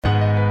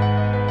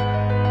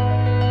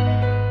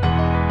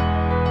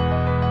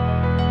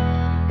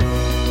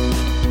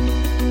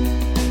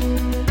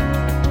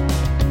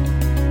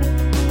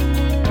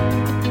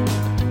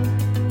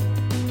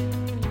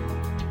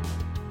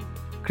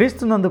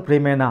క్రీస్తునందు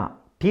ప్రియమైన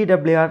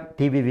TWR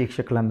TV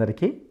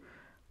వీక్షకులందరికీ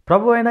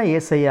ప్రభు అయిన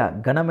యేసయ్య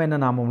ఘనమైన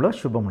నామంలో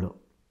శుభములు.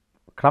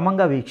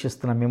 క్రమంగా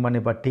వీక్షిస్తున్న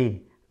మిమ్మల్ని బట్టి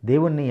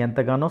దేవుణ్ణి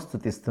ఎంతగానో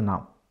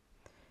స్తుతిస్తున్నాం.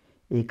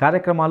 ఈ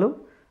కార్యక్రమాలు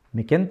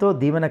మీకెంతో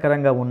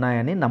దీవెనకరంగా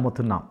ఉన్నాయని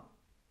నమ్ముతున్నాం.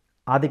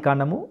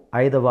 ఆదికాండము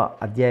 5వ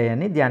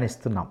అధ్యాయాన్ని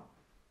ధ్యానిస్తున్నాం.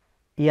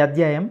 ఈ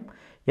అధ్యాయం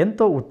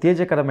ఎంతో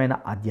ఉత్తేజకరమైన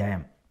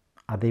అధ్యాయం,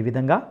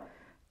 అదేవిధంగా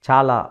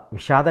చాలా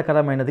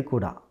విషాదకరమైనది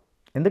కూడా.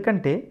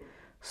 ఎందుకంటే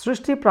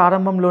సృష్టి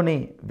ప్రారంభంలోని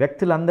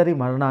వ్యక్తులందరి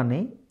మరణాన్ని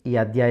ఈ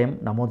అధ్యాయం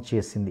నమోదు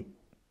చేసింది.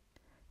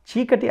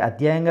 చీకటి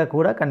అధ్యాయంగా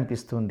కూడా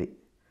కనిపిస్తుంది.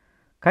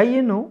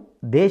 కయ్యను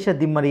దేశ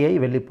దిమ్మరి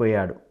అయి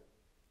వెళ్ళిపోయాడు.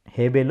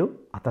 హేబెలు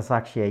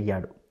హతసాక్షి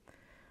అయ్యాడు.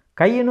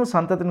 కయ్యను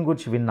సంతతిని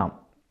గురించి విన్నాం.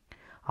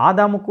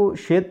 ఆదాముకు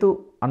షేతు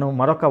అను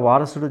మరొక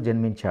వారసుడు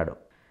జన్మించాడు.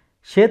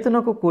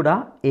 షేతునకు కూడా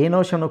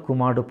ఏనోషను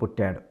కుమారుడు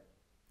పుట్టాడు.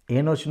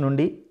 ఏనోషు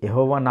నుండి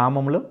యెహోవా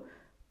నామంలో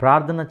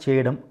ప్రార్థన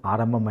చేయడం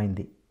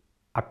ఆరంభమైంది.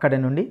 అక్కడి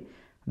నుండి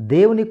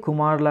దేవుని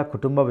కుమారుల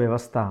కుటుంబ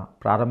వ్యవస్థ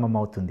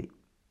ప్రారంభమవుతుంది.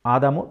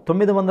 ఆదాము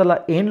 900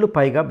 ఏండ్లు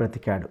పైగా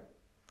బ్రతికాడు.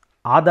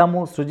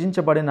 ఆదాము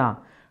సృజించబడిన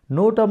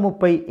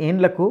 130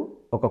 ఏండ్లకు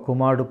ఒక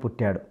కుమారుడు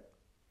పుట్టాడు.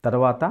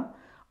 తర్వాత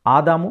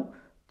ఆదాము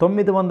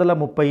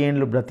 930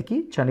 ఏండ్లు బ్రతికి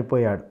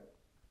చనిపోయాడు.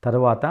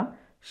 తరువాత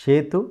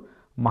షేతు,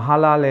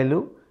 మహలాలేలు,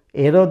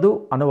 ఎరోదు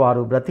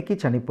అనువారు బ్రతికి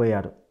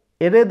చనిపోయారు.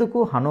 ఎరేదుకు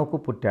హనోకు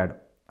పుట్టాడు.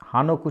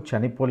 హనోకు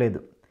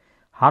చనిపోలేదు.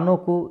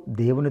 హనోకు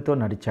దేవునితో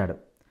నడిచాడు.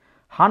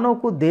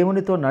 హనోకు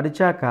దేవునితో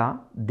నడిచాక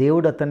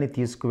దేవుడు అతన్ని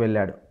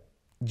తీసుకువెళ్ళాడు.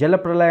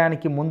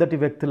 జలప్రలయానికి ముందటి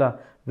వ్యక్తుల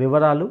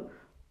వివరాలు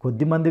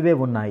కొద్దిమందివే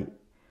ఉన్నాయి.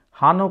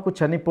 హనోకు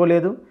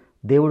చనిపోలేదు,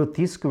 దేవుడు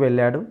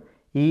తీసుకువెళ్ళాడు.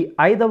 ఈ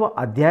 5వ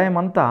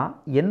అధ్యాయమంతా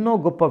ఎన్నో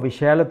గొప్ప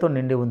విషయాలతో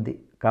నిండి ఉంది.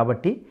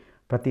 కాబట్టి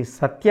ప్రతి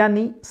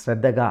సత్యాన్ని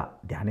శ్రద్ధగా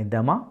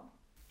ధ్యానిద్దామా?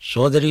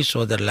 సోదరీ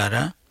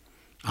సోదరులారా,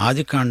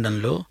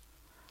 ఆదికాండంలో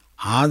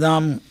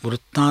ఆదాము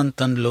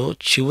వృత్తాంతంలో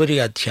చివరి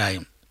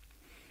అధ్యాయం.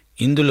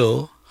 ఇందులో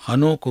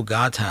హనోకు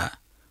గాథ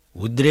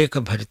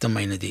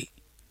ఉద్రేకభరితమైనది.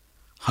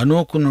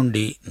 హనోకు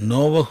నుండి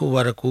నోవహు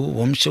వరకు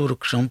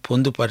వంశవృక్షం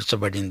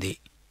పొందుపరచబడింది.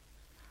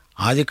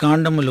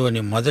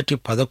 ఆదికాండములోని మొదటి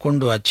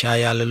 11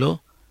 అధ్యాయాలలో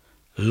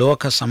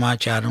లోక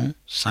సమాచారం,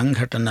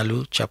 సంఘటనలు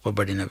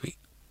చెప్పబడినవి.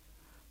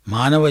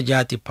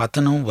 మానవజాతి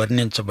పతనం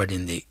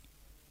వర్ణించబడింది.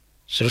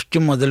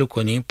 సృష్టి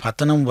మొదలుకొని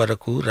పతనం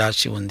వరకు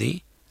రాసి ఉంది.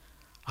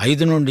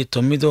 5 నుండి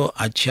 9వ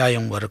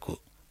అధ్యాయం వరకు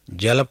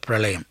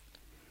జలప్రళయం.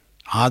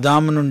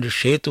 ఆదాము నుండి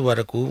షేతు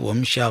వరకు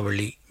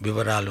వంశావళి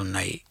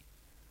వివరాలున్నాయి.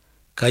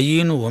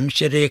 కయీను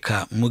వంశరేఖ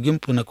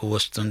ముగింపునకు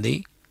వస్తుంది.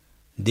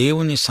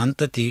 దేవుని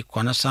సంతతి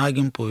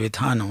కొనసాగింపు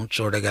విధానం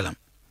చూడగలం.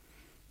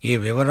 ఈ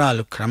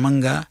వివరాలు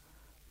క్రమంగా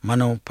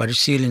మనం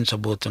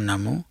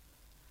పరిశీలించబోతున్నాము.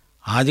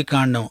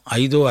 ఆదికాండం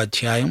 5వ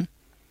అధ్యాయం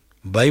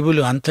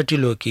బైబిలు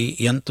అంతటిలోకి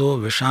ఎంతో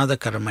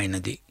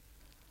విషాదకరమైనది.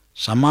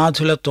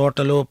 సమాధుల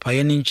తోటలో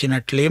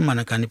పయనించినట్లే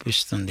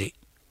మనకనిపిస్తుంది.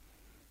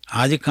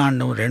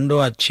 ఆదికాండం 2వ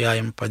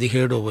అధ్యాయం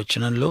 17వ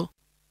వచనంలో,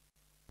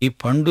 ఈ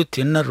పండు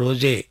తిన్న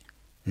రోజే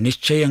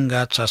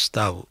నిశ్చయంగా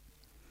చస్తావు.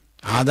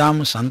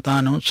 ఆదాము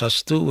సంతానం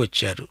చస్తూ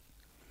వచ్చారు.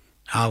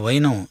 ఆ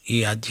వైనం ఈ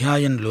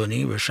అధ్యాయంలోని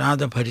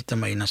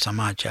విషాదభరితమైన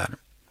సమాచారం.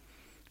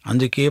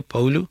 అందుకే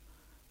పౌలు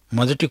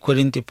 1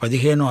 కొరింథీ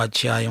 15వ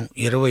అధ్యాయం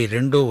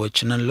 22వ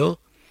వచనంలో,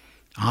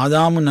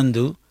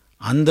 ఆదామునందు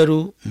అందరూ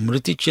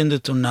మృతి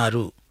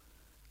చెందుతున్నారు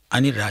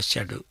అని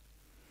రాశాడు.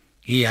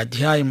 ఈ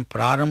అధ్యాయం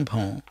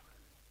ప్రారంభం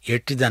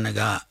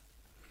ఎట్టిదనగా,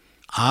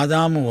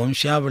 ఆదాము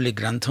వంశావళి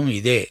గ్రంథం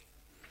ఇదే.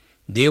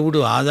 దేవుడు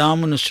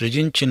ఆదామును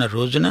సృజించిన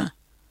రోజున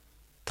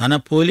తన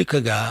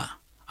పోలికగా,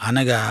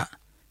 అనగా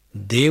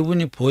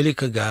దేవుని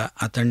పోలికగా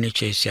అతణ్ణి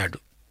చేశాడు.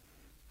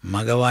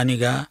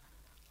 మగవానిగా,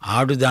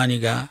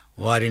 ఆడుదానిగా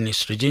వారిని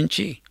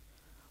సృజించి,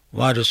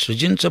 వారు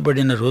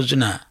సృజించబడిన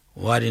రోజున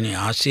వారిని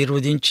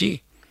ఆశీర్వదించి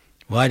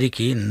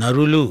వారికి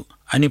నరులు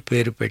అని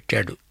పేరు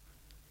పెట్టాడు.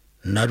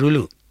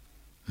 నరులు,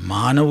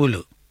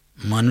 మానవులు,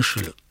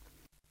 మనుషులు.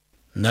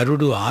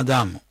 నరుడు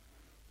ఆదాము,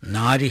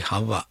 నారి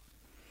హవ్వ.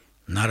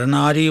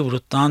 నరనారీ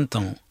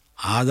వృత్తాంతం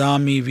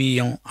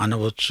ఆదామీవీయం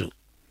అనవచ్చు.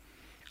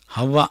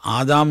 హవ్వ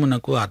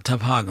ఆదామునకు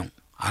అర్ధభాగం,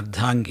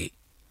 అర్ధాంగి.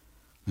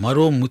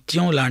 మరో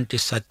ముత్యం లాంటి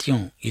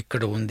సత్యం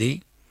ఇక్కడ ఉంది.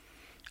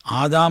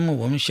 ఆదాము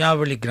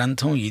వంశావళి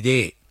గ్రంథం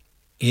ఇదే.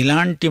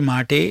 ఇలాంటి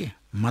మాటే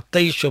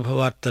మత్తయి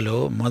శుభవార్తలో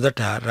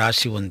మొదట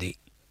రాసి ఉంది.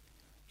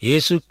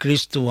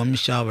 యేసుక్రీస్తు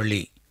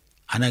వంశావళి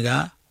అనగా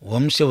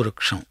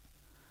వంశవృక్షం.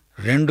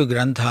 2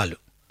 గ్రంథాలు,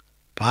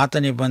 పాత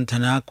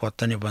నిబంధన, కొత్త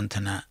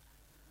నిబంధన.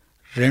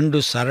 2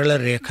 సరళ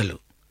రేఖలు,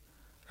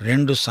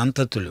 2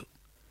 సంతతులు.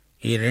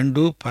 ఈ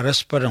 2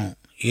 పరస్పరం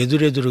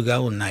ఎదురెదురుగా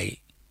ఉన్నాయి.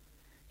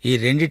 ఈ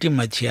రెండిటి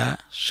మధ్య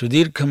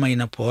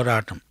సుదీర్ఘమైన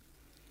పోరాటం.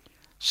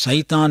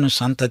 సైతాను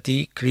సంతతి,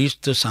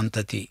 క్రీస్తు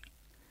సంతతి.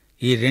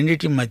 ఈ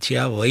రెండిటి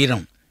మధ్య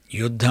వైరం,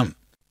 యుద్ధం.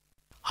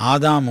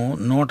 ఆదాము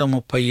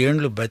 130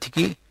 ఏండ్లు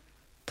బతికి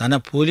తన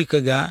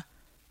పోలికగా,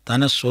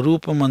 తన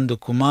స్వరూపమందు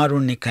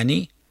కుమారుణ్ణి కని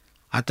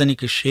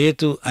అతనికి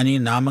షేతు అని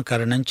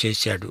నామకరణం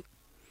చేశాడు.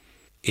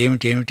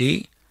 ఏమిటేమిటి?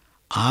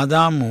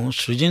 ఆదాము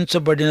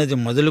సృజించబడినది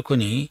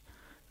మొదలుకొని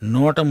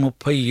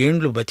 130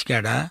 ఏండ్లు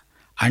బతికాడా?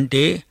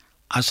 అంటే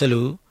అసలు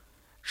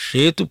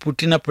షేతు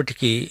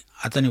పుట్టినప్పటికీ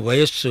అతని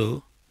వయస్సు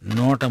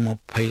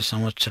 130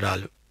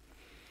 సంవత్సరాలు.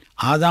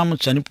 ఆదాము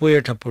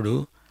చనిపోయేటప్పుడు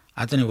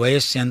అతని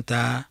వయస్సు ఎంత?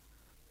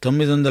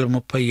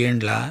 930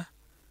 ఏండ్ల.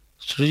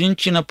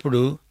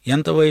 సృజించినప్పుడు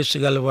ఎంత వయస్సు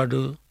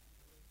గలవాడు?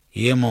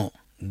 ఏమో,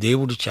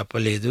 దేవుడు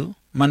చెప్పలేదు,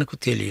 మనకు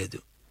తెలియదు.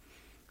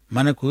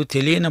 మనకు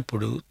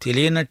తెలియనప్పుడు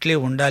తెలియనట్లే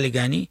ఉండాలి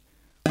గాని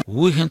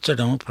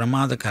ఊహించడం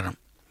ప్రమాదకరం.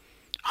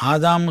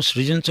 ఆదాము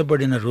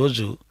సృజించబడిన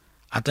రోజు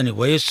అతని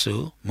వయస్సు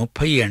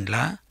 30 ఏండ్ల,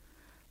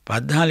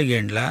 14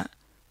 ఏండ్ల,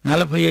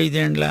 45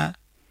 ఏండ్ల?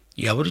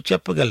 ఎవరు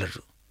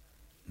చెప్పగలరు?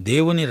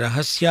 దేవుని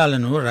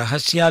రహస్యాలను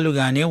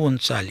రహస్యాలుగానే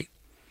ఉంచాలి.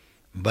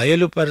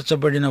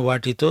 బయలుపరచబడిన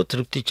వాటితో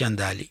తృప్తి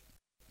చెందాలి.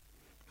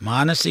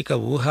 మానసిక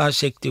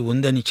ఊహాశక్తి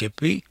ఉందని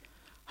చెప్పి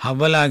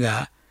హవ్వలాగా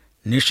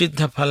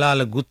నిషిద్ధ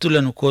ఫలాల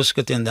గుత్తులను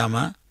కోసుకు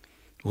తిందామా?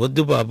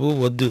 వద్దు బాబూ,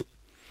 వద్దు.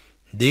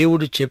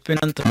 దేవుడు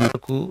చెప్పినంత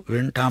వరకు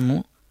వింటాము,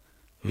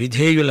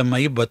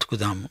 విధేయులమై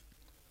బతుకుదాము.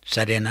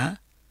 సరేనా?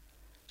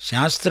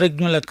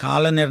 శాస్త్రజ్ఞుల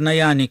కాల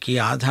నిర్ణయానికి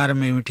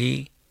ఆధారమేమిటి?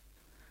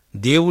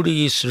 దేవుడు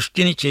ఈ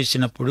సృష్టిని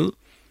చేసినప్పుడు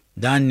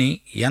దాన్ని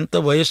ఎంత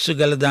వయస్సు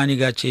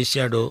గలదానిగా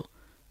చేశాడో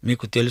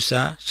మీకు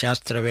తెలుసా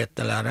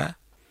శాస్త్రవేత్తలారా?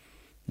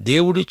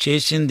 దేవుడు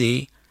చేసింది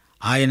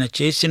ఆయన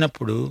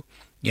చేసినప్పుడు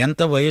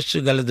ఎంత వయస్సు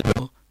గలదో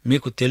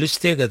మీకు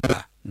తెలిస్తే గదా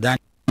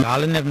దాని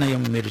కాల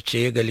నిర్ణయం మీరు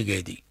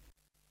చేయగలిగేది.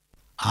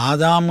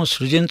 ఆదాము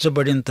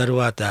సృజించబడిన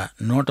తరువాత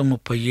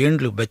 130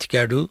 ఏండ్లు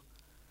బతికాడు.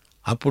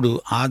 అప్పుడు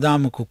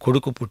ఆదాముకు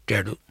కొడుకు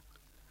పుట్టాడు.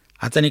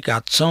 అతనికి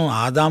అచ్చం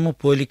ఆదాము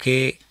పోలికే,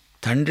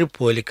 తండ్రి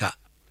పోలిక.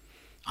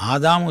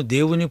 ఆదాము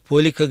దేవుని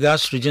పోలికగా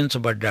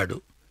సృజించబడ్డాడు.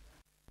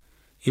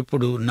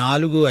 ఇప్పుడు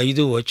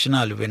 4-5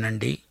 వచనాలు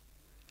వినండి.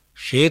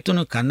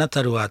 షేతును కన్న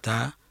తరువాత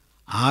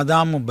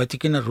ఆదాము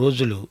బతికిన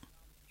రోజులు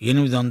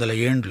 800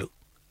 ఏండ్లు.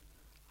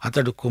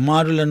 అతడు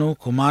కుమారులను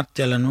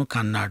కుమార్తెలను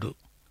కన్నాడు.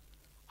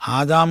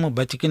 ఆదాము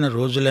బతికిన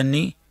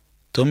రోజులన్నీ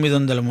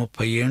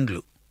 930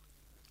 ఏండ్లు.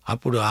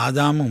 అప్పుడు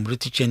ఆదాము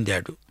మృతి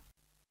చెందాడు.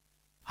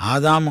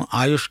 ఆదాము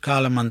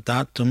ఆయుష్కాలమంతా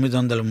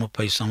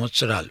 930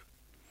 సంవత్సరాలు.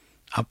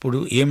 అప్పుడు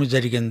ఏమి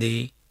జరిగింది?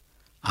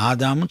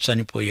 ఆదాము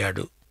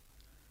చనిపోయాడు.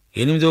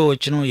 8వ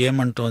వచనం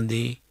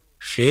ఏమంటోంది?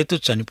 షేతు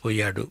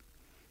చనిపోయాడు.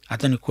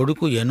 అతని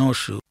కొడుకు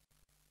ఎనోషు.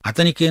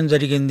 అతనికేం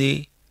జరిగింది?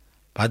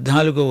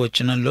 14వ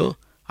వచనంలో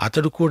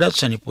అతడు కూడా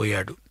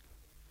చనిపోయాడు.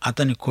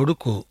 అతని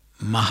కొడుకు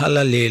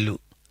మహలలేలు.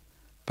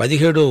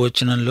 17వ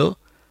వచనంలో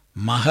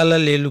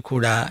మహలలేలు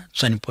కూడా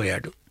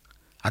చనిపోయాడు.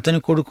 అతని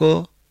కొడుకో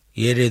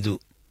ఏరెదు.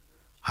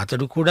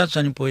 అతడు కూడా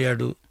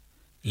చనిపోయాడు.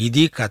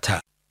 ఇది కథ.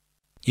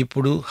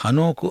 ఇప్పుడు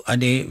హనోకు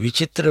అనే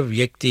విచిత్ర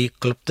వ్యక్తి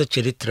క్లుప్త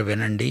చరిత్ర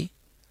వినండి.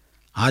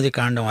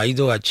 ఆదికాండం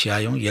 5వ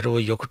అధ్యాయం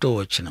 21వ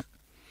వచనం.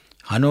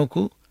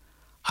 హనోకు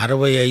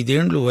 65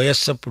 ఏండ్లు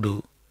వయస్సప్పుడు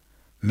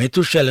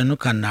మెతుషెలను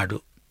కన్నాడు.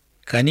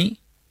 కని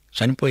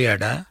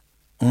చనిపోయాడా?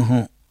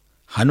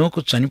 హనోకు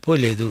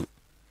చనిపోలేదు.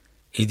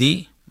 ఇది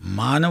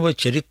మానవ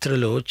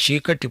చరిత్రలో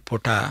చీకటి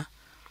పుట.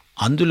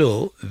 అందులో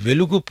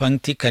వెలుగు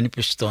పంక్తి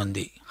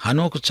కనిపిస్తోంది.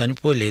 హనోకు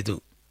చనిపోలేదు.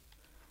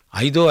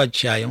 5వ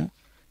అధ్యాయం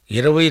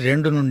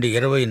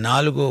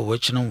 22-24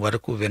 వచనం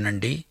వరకు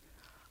వినండి.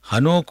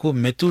 హనోకు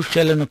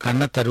మెతూషెలను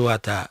కన్న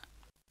తరువాత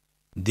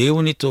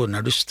దేవునితో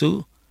నడుస్తూ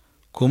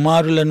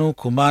కుమారులను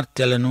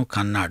కుమార్తెలను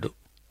కన్నాడు.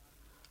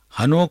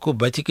 హనోకు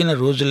బతికిన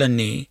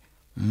రోజులన్నీ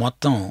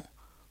మొత్తం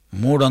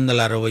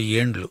 360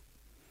 ఏండ్లు.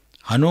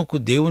 హనోకు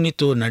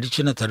దేవునితో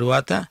నడిచిన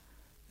తరువాత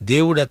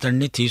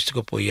దేవుడతణ్ణి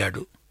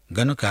తీసుకుపోయాడు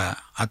గనుక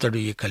అతడు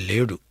ఇక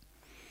లేడు.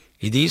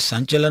 ఇది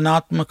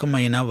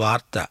సంచలనాత్మకమైన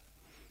వార్త.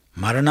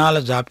 మరణాల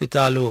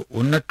జాబితాలో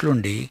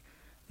ఉన్నట్లుండి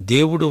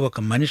దేవుడు ఒక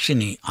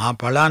మనిషిని ఆ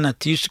పళాన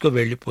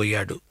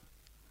తీసుకువెళ్ళిపోయాడు.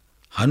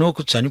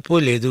 హనోకు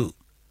చనిపోలేదు,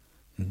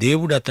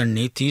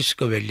 దేవుడతణ్ణి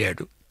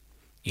తీసుకువెళ్ళాడు.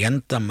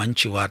 ఎంత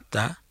మంచి వార్త!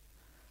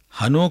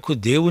 హనోకు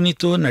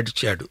దేవునితో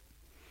నడిచాడు.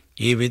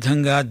 ఈ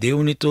విధంగా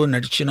దేవునితో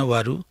నడిచిన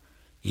వారు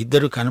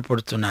 2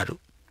 కనపడుతున్నారు.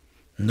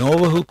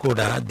 నోవహు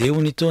కూడా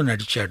దేవునితో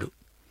నడిచాడు.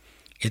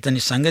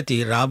 ఇతని సంగతి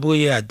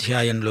రాబోయే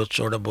అధ్యాయంలో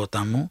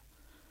చూడబోతాము.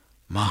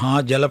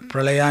 మహాజల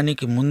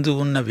ప్రళయానికి ముందు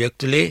ఉన్న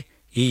వ్యక్తులే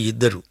ఈ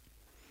 2,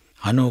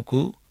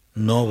 హనోకు,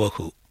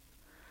 నోవహు.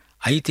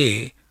 అయితే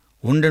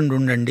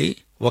ఉండండి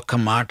ఒక్క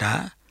మాట.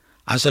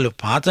 అసలు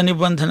పాత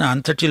నిబంధన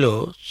అంతటిలో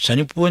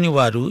చనిపోని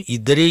వారు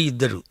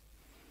 2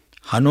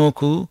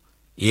 హనోకు,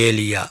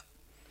 ఏలియా.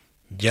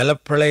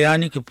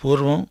 జలప్రళయానికి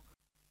పూర్వం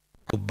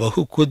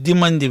బహు కొద్ది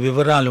మంది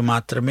వివరాలు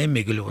మాత్రమే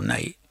మిగిలి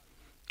ఉన్నాయి.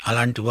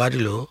 అలాంటి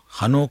వారిలో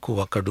హనోకు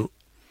ఒకడు.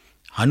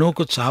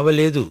 హనోకు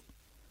చావలేదు,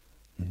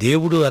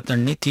 దేవుడు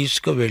అతణ్ణి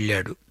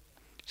తీసుకువెళ్ళాడు.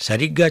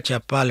 సరిగ్గా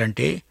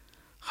చెప్పాలంటే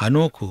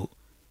హనోకు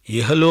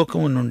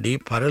ఇహలోకము నుండి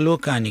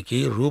పరలోకానికి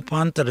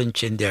రూపాంతరం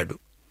చెందాడు.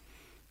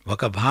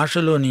 ఒక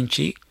భాషలో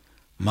నుంచి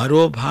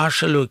మరో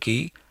భాషలోకి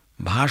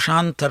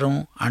భాషాంతరం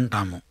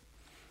అంటాము.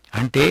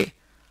 అంటే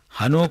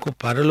హనోకు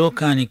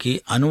పరలోకానికి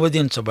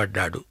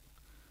అనువదించబడ్డాడు.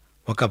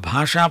 ఒక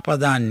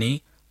భాషాపదాన్ని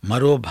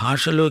మరో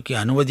భాషలోకి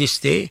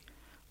అనువదిస్తే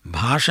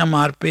భాష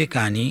మార్పే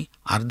కాని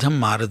అర్థం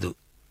మారదు.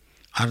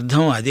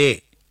 అర్థం అదే.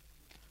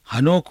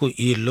 హనోకు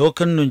ఈ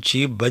లోకం నుంచి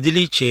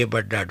బదిలీ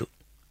చేయబడ్డాడు.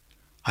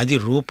 అది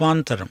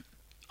రూపాంతరం,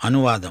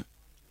 అనువాదం.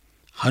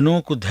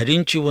 హనోకు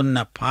ధరించి ఉన్న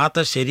పాత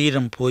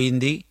శరీరం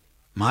పోయింది,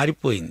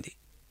 మారిపోయింది.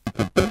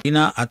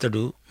 అయినా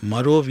అతడు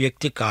మరో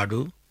వ్యక్తి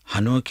కాడు,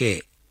 హనోకే.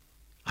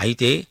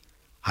 అయితే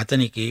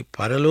అతనికి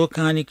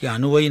పరలోకానికి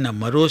అనువైన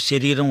మరో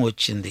శరీరం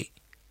వచ్చింది.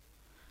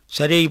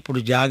 సరే, ఇప్పుడు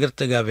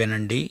జాగ్రత్తగా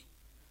వినండి.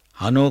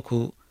 హనోకు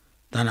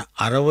తన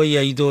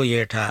 65వ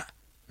ఏట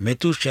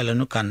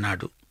మెతూషెలను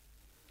కన్నాడు.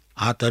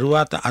 ఆ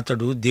తరువాత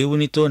అతడు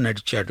దేవునితో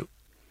నడిచాడు.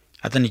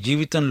 అతని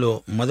జీవితంలో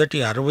మొదటి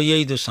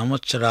 65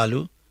 సంవత్సరాలు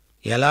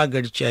ఎలా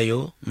గడిచాయో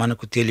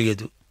మనకు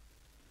తెలియదు.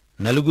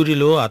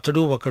 నలుగురిలో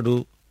అతడు ఒకడు,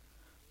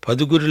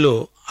 10గురిలో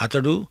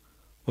అతడు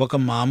ఒక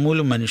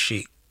మామూలు మనిషి.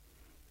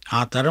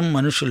 ఆ తరం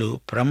మనుషులు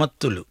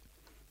ప్రమత్తులు,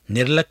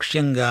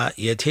 నిర్లక్ష్యంగా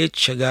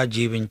యథేచ్ఛగా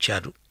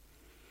జీవించారు.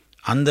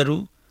 అందరూ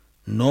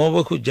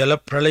నోవహు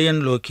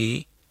జలప్రళయంలోకి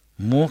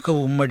మూక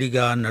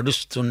ఉమ్మడిగా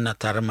నడుస్తున్న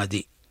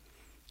తరమది.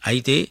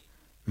 అయితే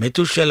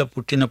మెతూషెల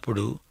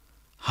పుట్టినప్పుడు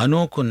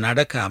హనోకు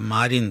నడక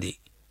మారింది.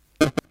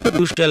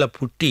 మెతూషెల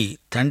పుట్టి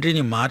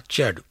తండ్రిని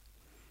మార్చాడు.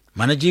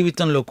 మన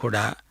జీవితంలో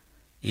కూడా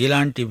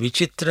ఇలాంటి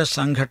విచిత్ర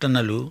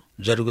సంఘటనలు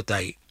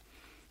జరుగుతాయి.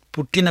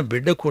 పుట్టిన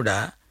బిడ్డ కూడా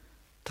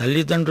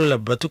తల్లిదండ్రుల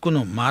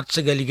బ్రతుకును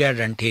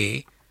మార్చగలిగాడంటే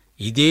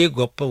ఇదే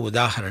గొప్ప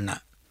ఉదాహరణ.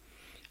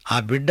 ఆ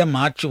బిడ్డ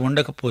మార్చి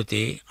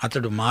ఉండకపోతే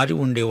అతడు మారి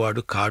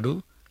ఉండేవాడు కాడు.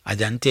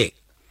 అదంతే.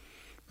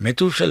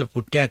 మెతూషెల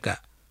పుట్టాక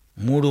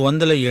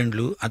 300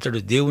 ఏండ్లు అతడు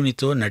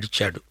దేవునితో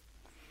నడిచాడు.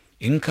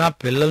 ఇంకా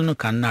పిల్లలను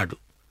కన్నాడు.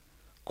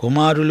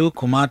 కుమారులు,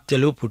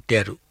 కుమార్తెలు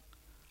పుట్టారు.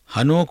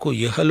 హనోకు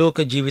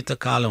ఇహలోక జీవిత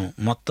కాలం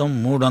మొత్తం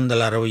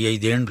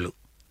 365 ఏండ్లు.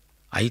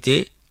 అయితే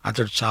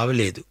అతడు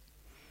చావలేదు.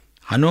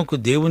 హనోకు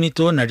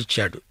దేవునితో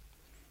నడిచాడు.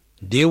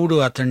 దేవుడు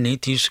అతణ్ణి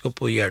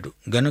తీసుకుపోయాడు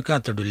గనుక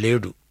అతడు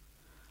లేడు.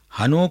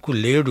 హనోకు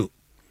లేడు,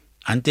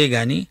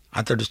 అంతేగాని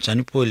అతడు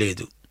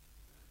చనిపోలేదు.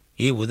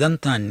 ఈ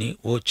ఉదంతాన్ని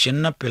ఓ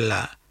చిన్న పిల్ల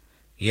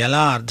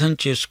ఎలా అర్థం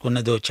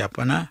చేసుకున్నదో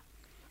చెప్పనా?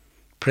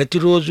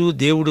 ప్రతిరోజూ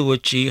దేవుడు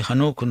వచ్చి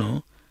హనోకును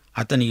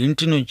అతని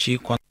ఇంటి నుంచి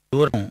కొంత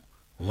దూరం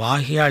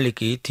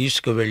వాహ్యాళికి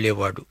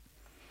తీసుకువెళ్లేవాడు.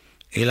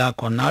 ఇలా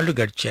కొన్నాళ్లు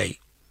గడిచాయి.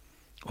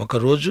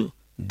 ఒకరోజు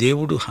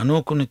దేవుడు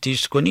హనోకును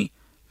తీసుకొని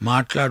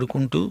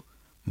మాట్లాడుకుంటూ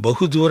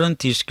బహుదూరం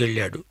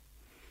తీసుకెళ్ళాడు.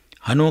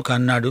 హనోకు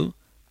అన్నాడు,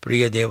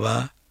 ప్రియదేవా,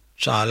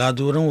 చాలా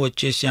దూరం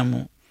వచ్చేశాము.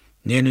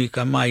 నేను ఇక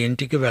మా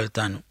ఇంటికి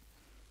వెళ్తాను.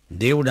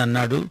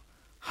 దేవుడన్నాడు,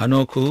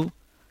 హనోకు,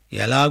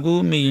 ఎలాగూ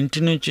మీ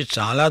ఇంటి నుంచి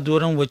చాలా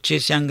దూరం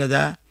వచ్చేశాం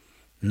గదా,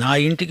 నా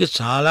ఇంటికి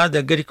చాలా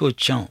దగ్గరికి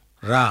వచ్చాం,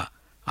 రా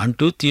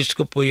అంటూ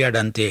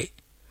తీసుకుపోయాడంతే.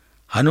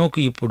 హనోకు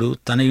ఇప్పుడు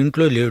తన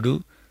ఇంట్లో లేడు,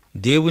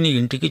 దేవుని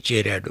ఇంటికి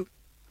చేరాడు.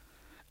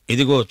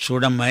 ఇదిగో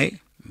చూడమ్మాయ్,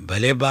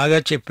 భలే బాగా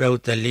చెప్పావు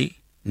తల్లి,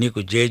 నీకు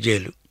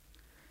జేజేలు.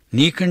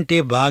 నీకంటే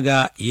బాగా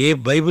ఏ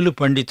బైబిలు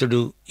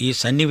పండితుడు ఈ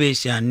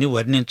సన్నివేశాన్ని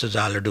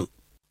వర్ణించజాలడు.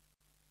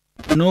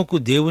 హనోకు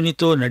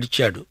దేవునితో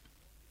నడిచాడు.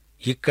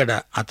 ఇక్కడ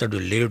అతడు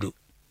లేడు.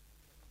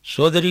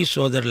 సోదరీ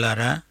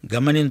సోదరులారా,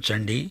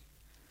 గమనించండి.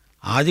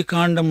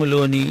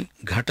 ఆదికాండములోని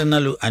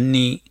ఘటనలు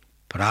అన్నీ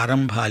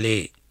ప్రారంభాలే.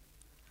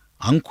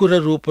 అంకుర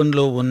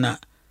రూపంలో ఉన్న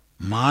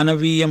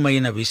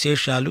మానవీయమైన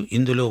విశేషాలు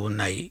ఇందులో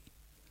ఉన్నాయి.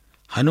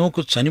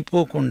 హనోకు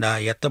చనిపోకుండా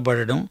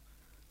ఎత్తబడడం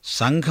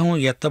సంఘం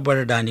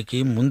ఎత్తబడడానికి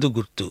ముందు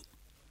గుర్తు.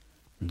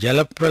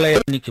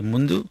 జలప్రళయానికి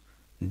ముందు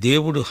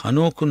దేవుడు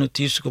హనోకును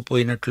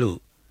తీసుకుపోయినట్లు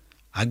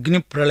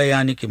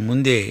అగ్నిప్రళయానికి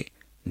ముందే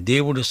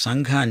దేవుడు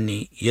సంఘాన్ని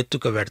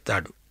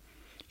ఎత్తుకువెడతాడు.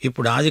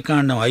 ఇప్పుడు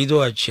ఆదికాండం 5వ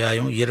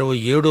అధ్యాయం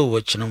 27వ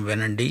వచనం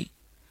వినండి.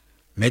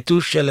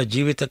 మెతూషెల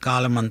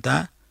జీవితకాలమంతా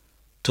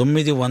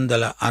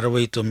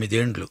 969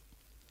 ఏండ్లు.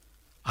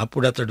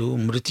 అప్పుడతడు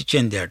మృతి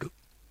చెందాడు.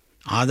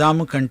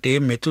 ఆదాము కంటే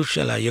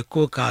మెతూషెల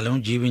ఎక్కువ కాలం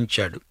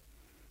జీవించాడు.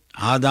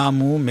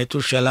 ఆదాము,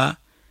 మెతూషెల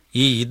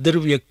ఈ ఇద్దరు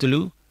వ్యక్తులు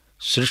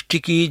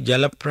సృష్టికి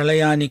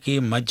జలప్రళయానికి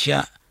మధ్య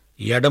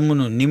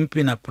ఎడమును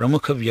నింపిన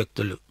ప్రముఖ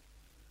వ్యక్తులు.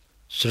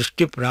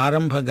 సృష్టి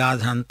ప్రారంభ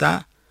గాథ అంతా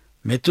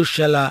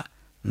మెతూషెల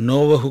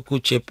నోవహుకు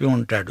చెప్పి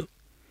ఉంటాడు.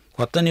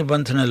 కొత్త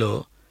నిబంధనలో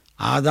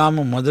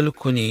ఆదాము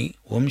మొదలుకొని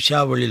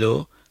వంశావళిలో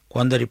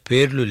కొందరి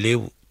పేర్లు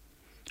లేవు.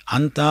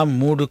 అంతా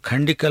 3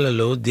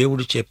 ఖండికలలో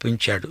దేవుడు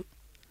చెప్పించాడు.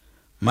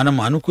 మనం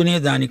అనుకునే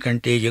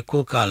దానికంటే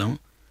ఎక్కువ కాలం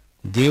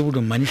దేవుడు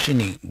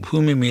మనిషిని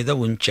భూమి మీద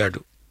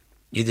ఉంచాడు.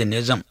 ఇది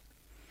నిజం.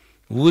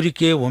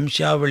 ఊరికే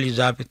వంశావళి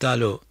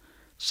జాబితాలో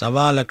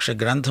 1,00,000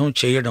 గ్రంథం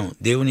చేయడం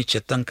దేవుని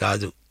చిత్తం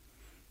కాదు.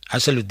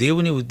 అసలు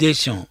దేవుని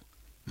ఉద్దేశ్యం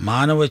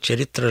మానవ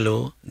చరిత్రలో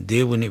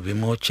దేవుని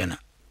విమోచన.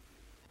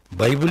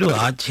 బైబిలు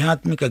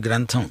ఆధ్యాత్మిక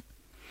గ్రంథం.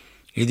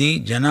 ఇది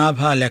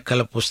జనాభా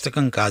లెక్కల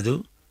పుస్తకం కాదు.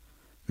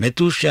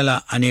 మెతూషెల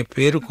అనే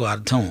పేరుకు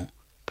అర్థం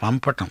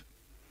పంపటం.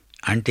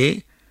 అంటే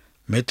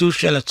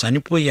మెతూషెల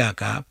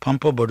చనిపోయాక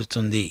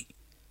పంపబడుతుంది.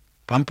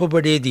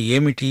 పంపబడేది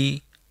ఏమిటి?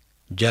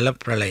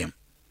 జలప్రళయం.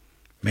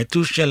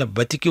 మెతూషెల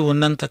బతికి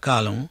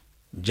ఉన్నంతకాలం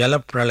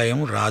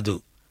జలప్రళయం రాదు.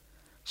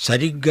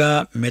 సరిగ్గా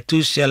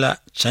మెతూషెల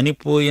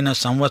చనిపోయిన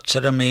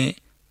సంవత్సరమే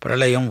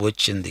ప్రళయం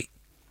వచ్చింది.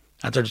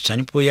 అతడు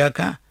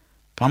చనిపోయాక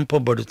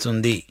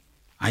పంపబడుతుంది.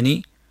 అని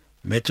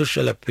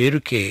మెతుషల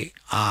పేరుకే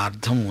ఆ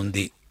అర్థం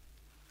ఉంది.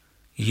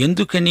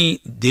 ఎందుకని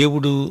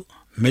దేవుడు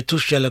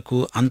మెతుషలకు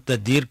అంత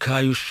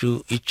దీర్ఘాయుష్షు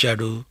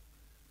ఇచ్చాడు?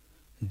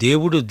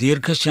 దేవుడు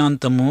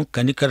దీర్ఘశాంతము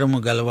కనికరము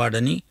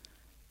గలవాడని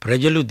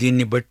ప్రజలు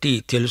దీన్ని బట్టి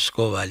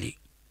తెలుసుకోవాలి.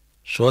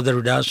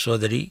 సోదరుడా,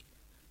 సోదరి,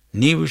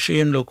 నీ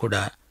విషయంలో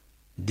కూడా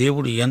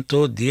దేవుడు ఎంతో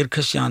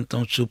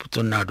దీర్ఘశాంతం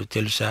చూపుతున్నాడు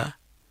తెలుసా?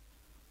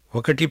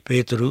 1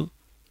 పేతురు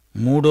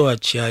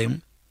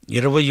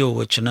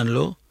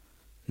 3:20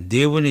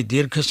 దేవుని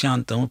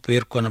దీర్ఘశాంతం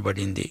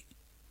పేర్కొనబడింది.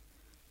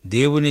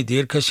 దేవుని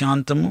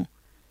దీర్ఘశాంతము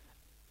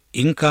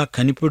ఇంకా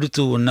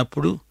కనిపెడుతూ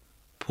ఉన్నప్పుడు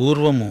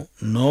పూర్వము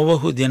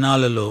నోవహు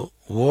దినాలలో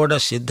ఓడ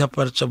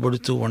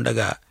సిద్ధపరచబడుతూ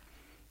ఉండగా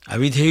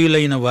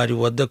అవిధేయులైన వారి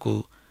వద్దకు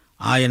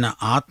ఆయన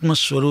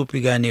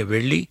ఆత్మస్వరూపిగానే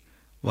వెళ్ళి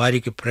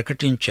వారికి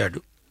ప్రకటించాడు.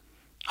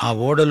 ఆ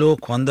ఓడలో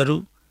కొందరు,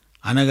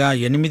 అనగా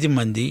 8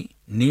 మంది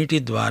నీటి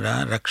ద్వారా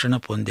రక్షణ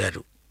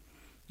పొందారు.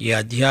 ఈ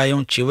అధ్యాయం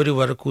చివరి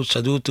వరకు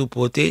చదువుతూ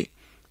పోతే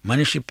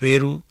మనిషి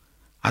పేరు,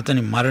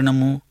 అతని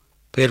మరణము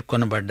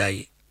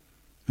పేర్కొనబడ్డాయి.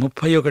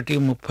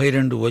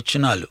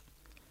 31-32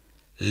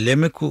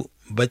 లెమెకు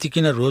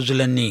బతికిన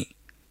రోజులన్నీ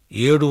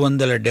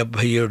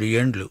 777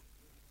 ఏండ్లు.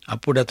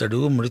 అప్పుడతడు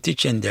మృతి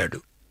చెందాడు.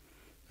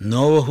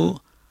 నోవహు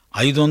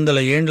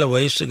 500 ఏండ్ల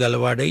వయస్సు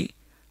గలవాడై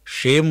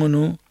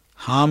షేమును,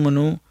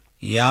 హామును,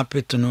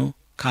 యాపెతును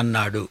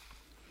కన్నాడు.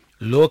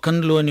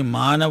 లోకంలోని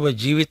మానవ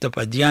జీవిత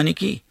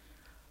పద్యానికి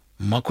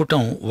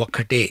మకుటం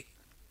ఒక్కటే.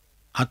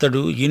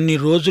 అతడు ఇన్ని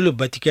రోజులు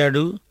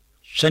బతికాడు,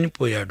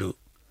 చనిపోయాడు,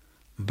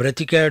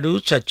 బ్రతికాడు,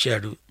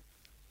 చచ్చాడు.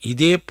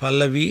 ఇదే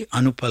పల్లవి,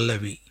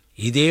 అనుపల్లవి,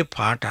 ఇదే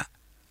పాట,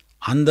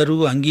 అందరూ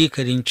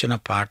అంగీకరించిన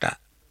పాట,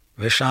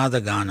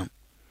 విషాదగానం.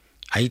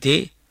 అయితే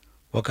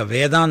ఒక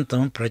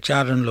వేదాంతం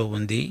ప్రచారంలో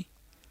ఉంది.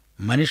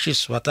 మనిషి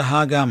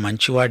స్వతహాగా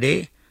మంచివాడే,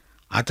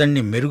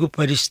 అతణ్ణి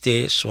మెరుగుపరిస్తే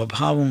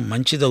స్వభావం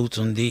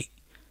మంచిదవుతుంది.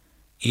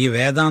 ఈ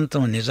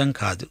వేదాంతం నిజం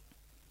కాదు.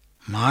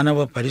 మానవ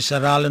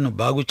పరిసరాలను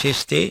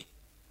బాగుచేస్తే,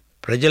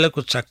 ప్రజలకు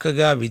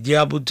చక్కగా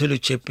విద్యాబుద్ధులు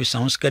చెప్పి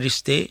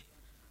సంస్కరిస్తే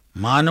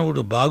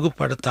మానవుడు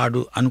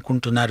బాగుపడతాడు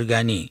అనుకుంటున్నారు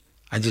గాని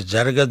అది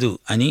జరగదు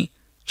అని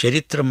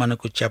చరిత్ర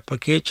మనకు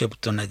చెప్పకే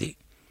చెబుతున్నది.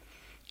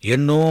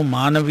 ఎన్నో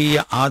మానవీయ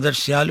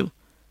ఆదర్శాలు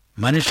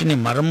మనిషిని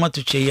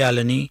మరమ్మతు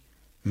చేయాలని,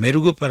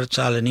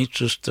 మెరుగుపరచాలని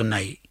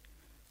చూస్తున్నాయి.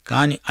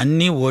 కాని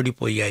అన్నీ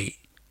ఓడిపోయాయి.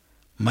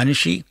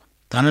 మనిషి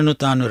తనను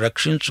తాను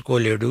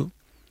రక్షించుకోలేడు,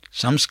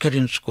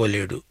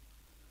 సంస్కరించుకోలేడు.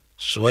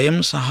 స్వయం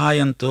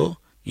సహాయంతో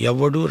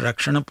ఎవ్వడూ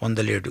రక్షణ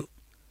పొందలేడు.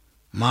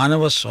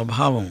 మానవ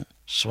స్వభావం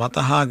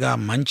స్వతహాగా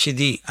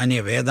మంచిది అనే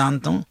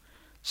వేదాంతం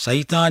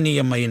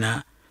సైతానీయమైన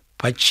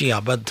పచ్చి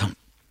అబద్ధం.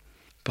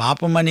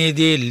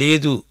 పాపమనేదే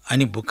లేదు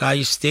అని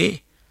బుకాయిస్తే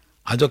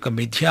అదొక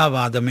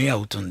మిథ్యావాదమే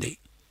అవుతుంది.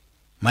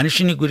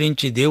 మనిషిని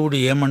గురించి దేవుడు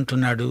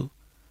ఏమంటున్నాడు?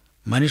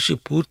 మనిషి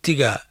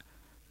పూర్తిగా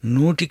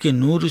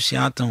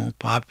 100%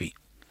 పాపి.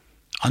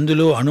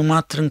 అందులో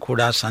అణుమాత్రం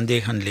కూడా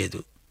సందేహం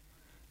లేదు.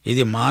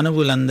 ఇది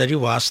మానవులందరి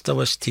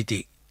వాస్తవ స్థితి.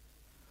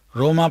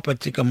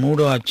 రోమాపత్రిక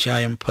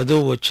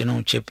 3:10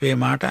 చెప్పే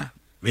మాట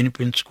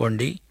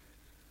వినిపించుకోండి.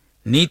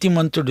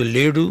 నీతిమంతుడు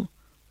లేడు,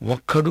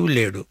 ఒక్కడూ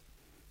లేడు.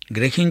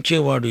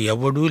 గ్రహించేవాడు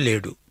ఎవ్వడూ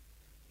లేడు.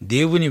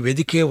 దేవుని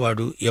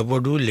వెదికేవాడు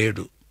ఎవ్వడూ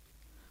లేడు.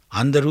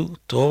 అందరూ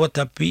తోవ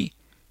తప్పి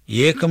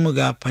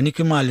ఏకముగా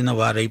పనికిమాలిన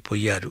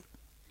వారైపోయారు.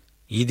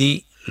 ఇది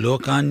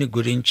లోకాన్ని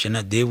గురించిన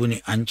దేవుని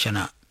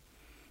అంచనా.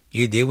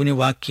 ఈ దేవుని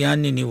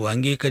వాక్యాన్ని నీవు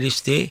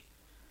అంగీకరిస్తే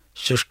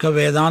శుష్క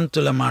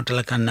వేదాంతుల మాటల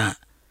కన్నా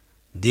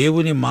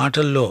దేవుని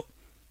మాటల్లో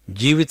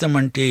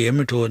జీవితమంటే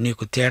ఏమిటో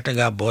నీకు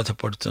తేటగా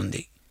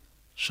బోధపడుతుంది.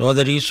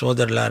 సోదరీ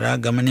సోదరులారా,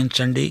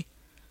 గమనించండి.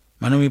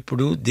 మనం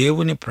ఇప్పుడు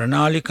దేవుని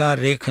ప్రణాళికా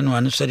రేఖను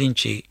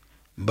అనుసరించి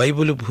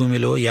బైబిలు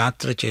భూమిలో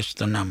యాత్ర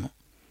చేస్తున్నాము.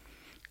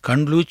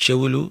 కండ్లు,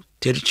 చెవులు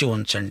తెరిచి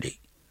ఉంచండి.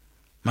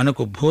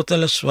 మనకు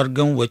భూతల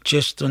స్వర్గం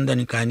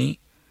వచ్చేస్తుందని కాని,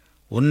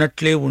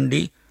 ఉన్నట్లే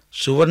ఉండి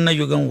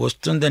సువర్ణయుగం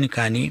వస్తుందని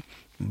కాని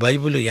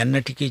బైబిలు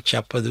ఎన్నటికీ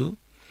చెప్పదు.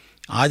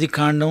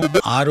 ఆదికాండం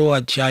 6వ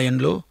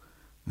అధ్యాయంలో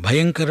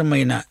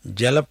భయంకరమైన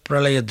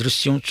జలప్రళయ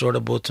దృశ్యం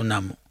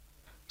చూడబోతున్నాము.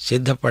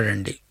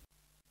 సిద్ధపడండి.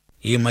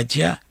 ఈ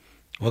మధ్య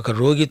ఒక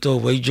రోగితో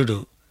వైద్యుడు,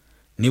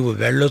 నీవు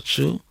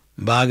వెళ్ళొచ్చు,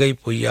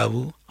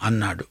 బాగైపోయావు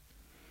అన్నాడు.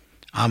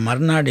 ఆ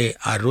మర్నాడే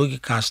ఆ రోగి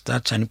కాస్త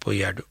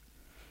చనిపోయాడు.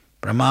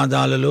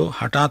 ప్రమాదాలలో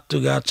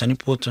హఠాత్తుగా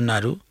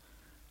చనిపోతున్నారు.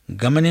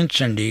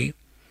 గమనించండి,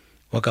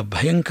 ఒక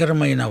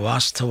భయంకరమైన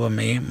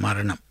వాస్తవమే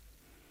మరణం.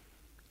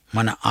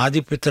 మన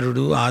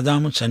ఆదిపితరుడు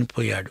ఆదాము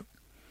చనిపోయాడు.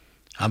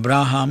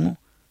 అబ్రాహాము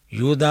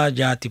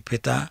యూదాజాతి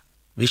పిత,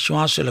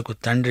 విశ్వాసులకు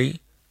తండ్రి,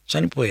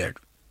 చనిపోయాడు.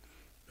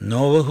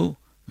 నోవహు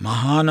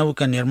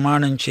మహానౌక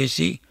నిర్మాణం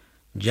చేసి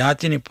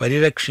జాతిని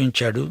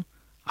పరిరక్షించాడు.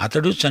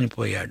 అతడు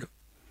చనిపోయాడు.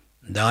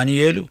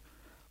 దానియేలు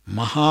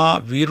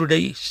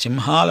మహావీరుడై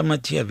సింహాల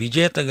మధ్య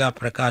విజేతగా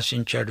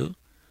ప్రకాశించాడు.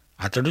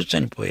 అతడు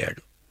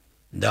చనిపోయాడు.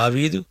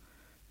 దావీదు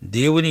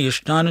దేవుని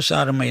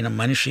ఇష్టానుసారమైన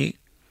మనిషి.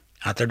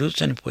 అతడు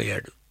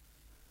చనిపోయాడు.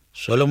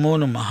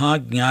 సొలొమోను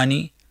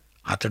మహాజ్ఞాని.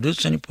 అతడు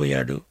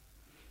చనిపోయాడు.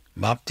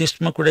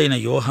 బాప్తిస్మకుడైన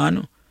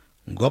యోహాను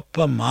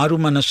గొప్ప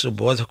మారుమనస్సు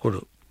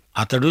బోధకుడు.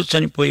 అతడు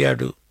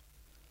చనిపోయాడు.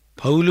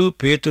 పౌలు,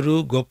 పేతురు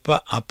గొప్ప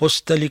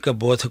అపోస్తలిక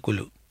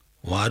బోధకులు,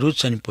 వారు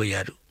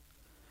చనిపోయారు.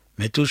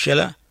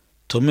 మెతూషెల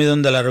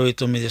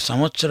 969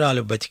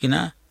 సంవత్సరాలు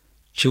బతికినా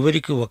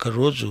చివరికి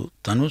ఒకరోజు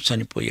తను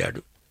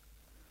చనిపోయాడు.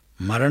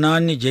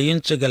 మరణాన్ని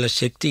జయించగల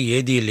శక్తి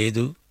ఏదీ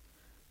లేదు.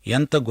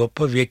 ఎంత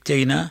గొప్ప వ్యక్తి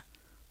అయినా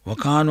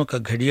ఒకానొక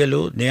ఘడియలో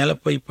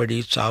నేలపై పడి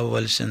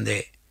చావవలసిందే.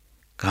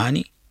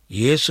 కాని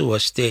యేసు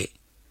వస్తే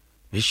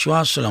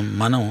విశ్వాసులం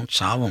మనం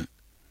చావం,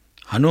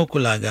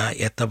 హనోకులాగా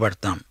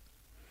ఎత్తబడతాం.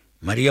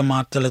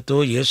 మరియమార్తలతో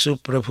యేసు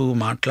ప్రభువు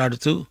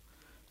మాట్లాడుతూ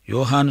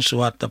యోహాను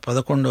సువార్త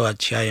 11వ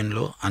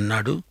అధ్యాయంలో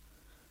అన్నాడు,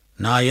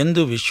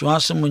 నాయందు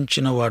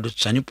విశ్వాసముంచినవాడు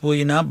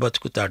చనిపోయినా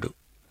బతుకుతాడు,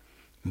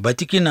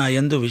 బతికి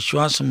నాయందు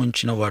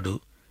విశ్వాసముంచినవాడు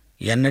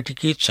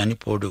ఎన్నటికీ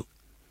చనిపోడు.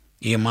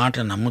 ఈ మాట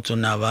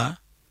నమ్ముతున్నావా?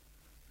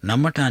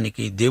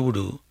 నమ్మటానికి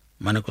దేవుడు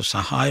మనకు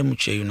సహాయము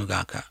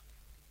చేయునుగాక.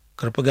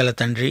 కృపగల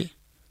తండ్రి,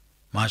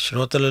 మా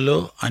శ్రోతలలో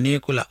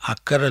అనేకుల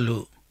అక్కరలు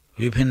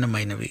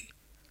విభిన్నమైనవి.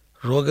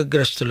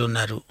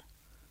 రోగగ్రస్తులున్నారు.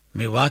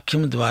 మీ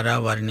వాక్యం ద్వారా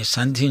వారిని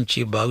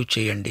సంధించి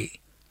బాగుచేయండి.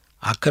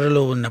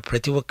 అక్కరలో ఉన్న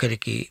ప్రతి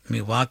ఒక్కరికి మీ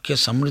వాక్య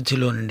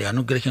సమృద్ధిలో నుండి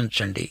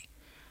అనుగ్రహించండి.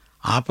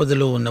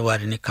 ఆపదలో ఉన్న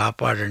వారిని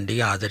కాపాడండి,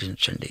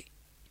 ఆదరించండి.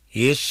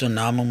 యేసు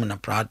నామమున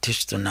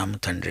ప్రార్థిస్తున్నాము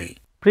తండ్రి.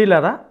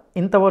 ప్రియులారా,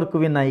 ఇంతవరకు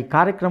విన్న ఈ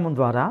కార్యక్రమం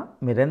ద్వారా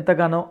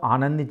మీరెంతగానో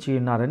ఆనందించి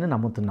ఉన్నారని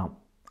నమ్ముతున్నాం.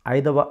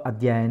 5వ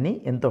అధ్యాయాన్ని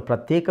ఎంతో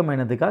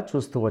ప్రత్యేకమైనదిగా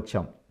చూస్తూ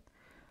వచ్చాం.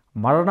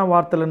 మరణ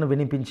వార్తలను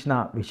వినిపించిన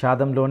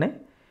విషాదంలోనే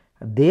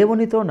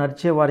దేవునితో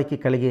నడిచేవారికి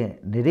కలిగే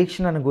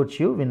నిరీక్షణను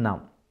గూర్చి విన్నాం.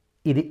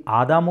 ఇది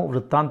ఆదాము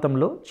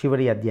వృత్తాంతంలో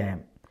చివరి అధ్యాయం.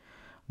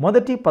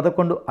 మొదటి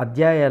 11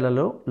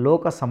 అధ్యాయాలలో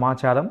లోక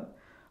సమాచారం,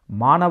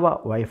 మానవ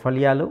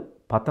వైఫల్యాలు,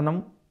 పతనం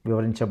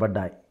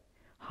వివరించబడ్డాయి.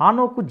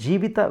 హానోకు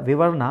జీవిత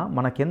వివరణ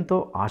మనకెంతో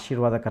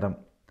ఆశీర్వాదకరం.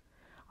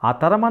 ఆ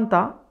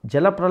తరమంతా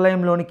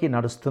జలప్రలయంలోనికి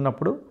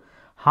నడుస్తున్నప్పుడు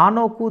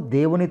హానోకు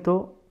దేవునితో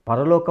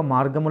పరలోక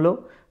మార్గములో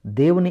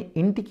దేవుని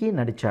ఇంటికి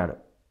నడిచాడు.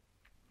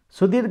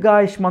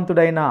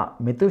 సుదీర్ఘాయుష్మంతుడైన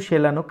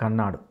మెతూషెలను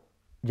కన్నాడు.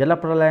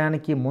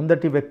 జలప్రలయానికి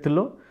ముందటి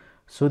వ్యక్తుల్లో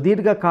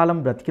సుదీర్ఘకాలం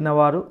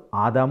బ్రతికినవారు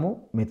ఆదాము,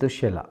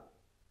 మెతూషెల.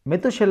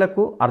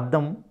 మెతూషెలకు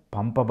అర్థం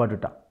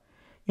పంపబడుట.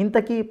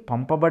 ఇంతకీ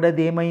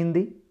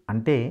పంపబడేదేమైంది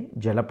అంటే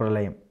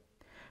జలప్రలయం.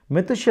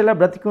 మెతూషెల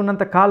బ్రతికి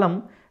ఉన్నంత కాలం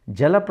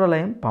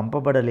జలప్రలయం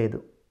పంపబడలేదు.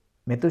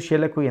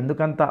 మెతూషెలకు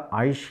ఎందుకంత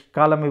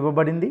ఆయుష్కాలం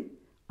ఇవ్వబడింది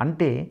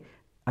అంటే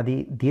అది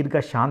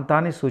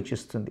దీర్ఘశాంతాన్ని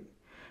సూచిస్తుంది.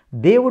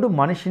 దేవుడు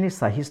మనిషిని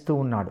సహిస్తూ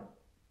ఉన్నాడు.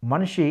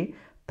 మనిషి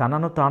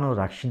తనను తాను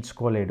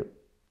రక్షించుకోలేడు.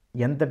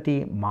 ఎంతటి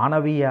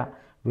మానవీయ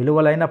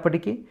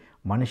విలువలైనప్పటికీ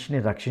మనిషిని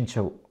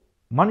రక్షించవు.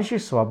 మనిషి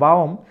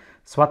స్వభావం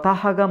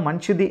స్వతహాగా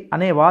మంచిది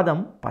అనే వాదం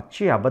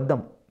పచ్చి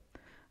అబద్ధం.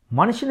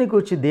 మనిషిని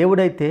గూర్చి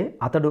దేవుడైతే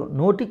అతడు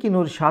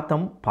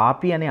 100%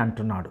 పాపి అని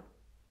అంటున్నాడు.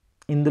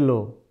 ఇందులో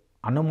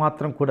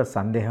అణుమాత్రం కూడా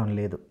సందేహం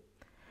లేదు.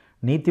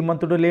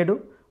 నీతిమంతుడు లేడు,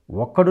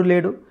 ఒక్కడు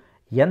లేడు.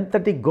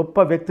 ఎంతటి గొప్ప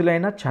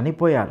వ్యక్తులైనా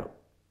చనిపోయారు.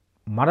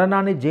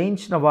 మరణాన్ని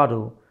జయించిన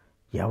వారు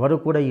ఎవరు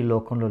కూడా ఈ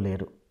లోకంలో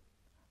లేరు.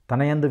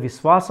 తన యందు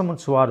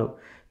విశ్వాసముంచువారు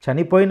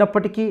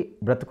చనిపోయినప్పటికీ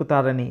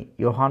బ్రతుకుతారని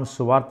యోహాను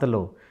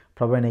సువార్తలో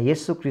ప్రభువైన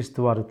యేసుక్రీస్తు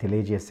వారు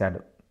తెలియజేశాడు.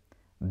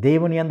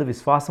 దేవుని యందు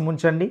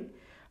విశ్వాసముంచండి,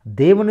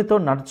 దేవునితో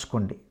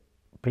నడుచుకోండి.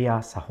 ప్రియా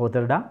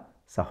సహోదరుడా,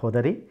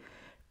 సహోదరి,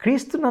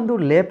 క్రీస్తునందు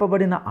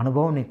లేపబడిన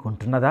అనుభవం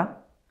నీకుంటున్నదా?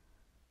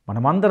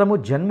 మనమందరము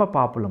జన్మ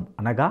పాపులం,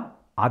 అనగా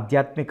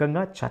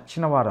ఆధ్యాత్మికంగా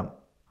చచ్చిన వారం.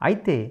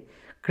 అయితే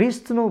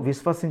క్రీస్తును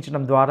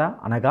విశ్వసించడం ద్వారా,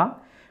 అనగా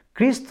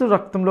క్రీస్తు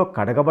రక్తంలో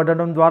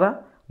కడగబడడం ద్వారా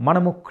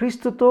మనము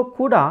క్రీస్తుతో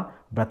కూడా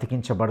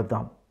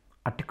బ్రతికించబడతాం.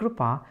 అట్టి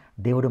కృప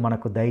దేవుడు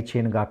మనకు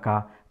దయచేయునుగాక.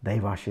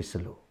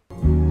 దైవాశీస్సులు.